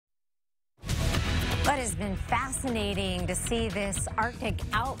But it's been fascinating to see this Arctic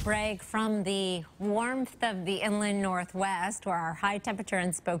outbreak from the warmth of the inland Northwest, where our high temperature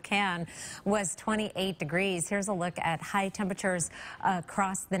in Spokane was 28 degrees. Here's a look at high temperatures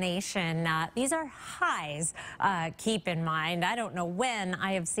across the nation. These are highs, keep in mind. I don't know when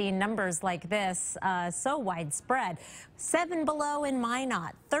I have seen numbers like this so widespread. 7 below in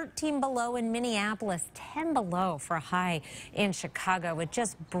Minot, 13 below in Minneapolis, 10 below for a high in Chicago, with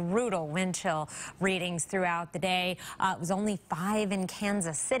just brutal wind chill readings throughout the day. It was only 5 in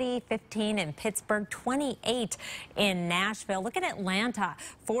Kansas City, 15 in Pittsburgh, 28 in Nashville. Look at Atlanta,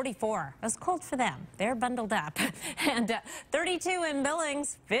 44. It was cold for them. They're bundled up. And 32 in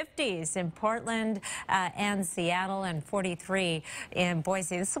Billings, 50s in Portland and Seattle, and 43 in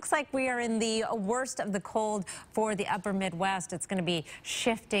Boise. This looks like we are in the worst of the cold for the upper Midwest. It's going to be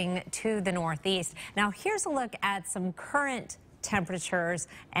shifting to the Northeast. Now, here's a look at some current temperatures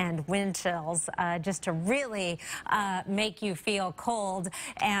and wind chills just to really make you feel cold.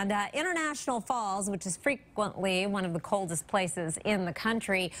 And International Falls, which is frequently one of the coldest places in the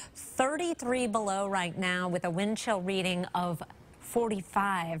country, 33 below right now with a wind chill reading of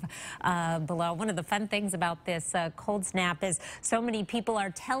 45 below. One of the fun things about this cold snap is so many people are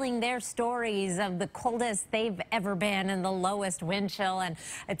telling their stories of the coldest they've ever been and the lowest wind chill, and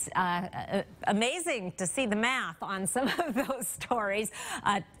it's amazing to see the math on some of those stories.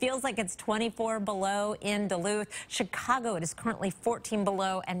 It feels like it's 24 below in Duluth. Chicago, it is currently 14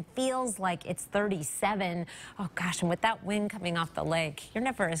 below and feels like it's 37. Oh gosh, and with that wind coming off the lake, you're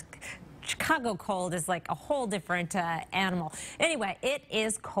never as Chicago cold is like a whole different animal. Anyway, it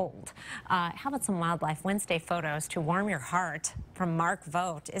is cold. How about some wildlife Wednesday photos to warm your heart from Mark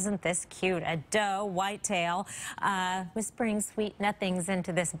Vogt? Isn't this cute? A doe whitetail whispering sweet nothings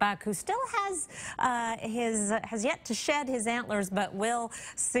into this buck, who still has yet to shed his antlers, but will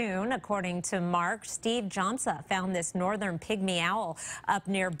soon, according to Mark. Steve Johnson found this northern pygmy owl up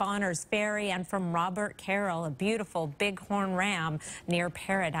near Bonner's Ferry, and from Robert Carroll, a beautiful bighorn ram near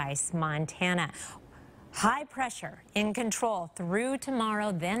Paradise, Montana. High pressure in control through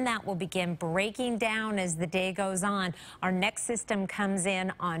tomorrow, then that will begin breaking down as the day goes on. Our next system comes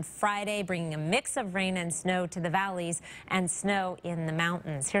in on Friday, bringing a mix of rain and snow to the valleys and snow in the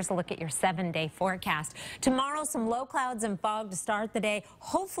mountains. Here's a look at your 7-day forecast. Tomorrow, some low clouds and fog to start the day.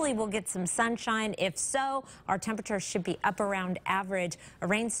 Hopefully we'll get some sunshine. If so, our temperatures should be up around average. A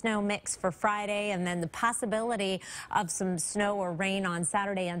rain-snow mix for Friday, and then the possibility of some snow or rain on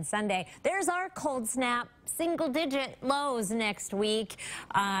Saturday and Sunday. There's our cold snap. Single-digit lows next week,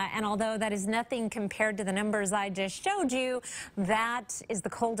 and although that is nothing compared to the numbers I just showed you, that is the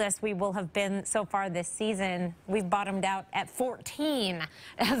coldest we will have been so far this season. We've bottomed out at 14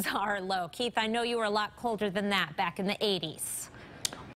 as our low. Keith, I know you were a lot colder than that back in the 80s.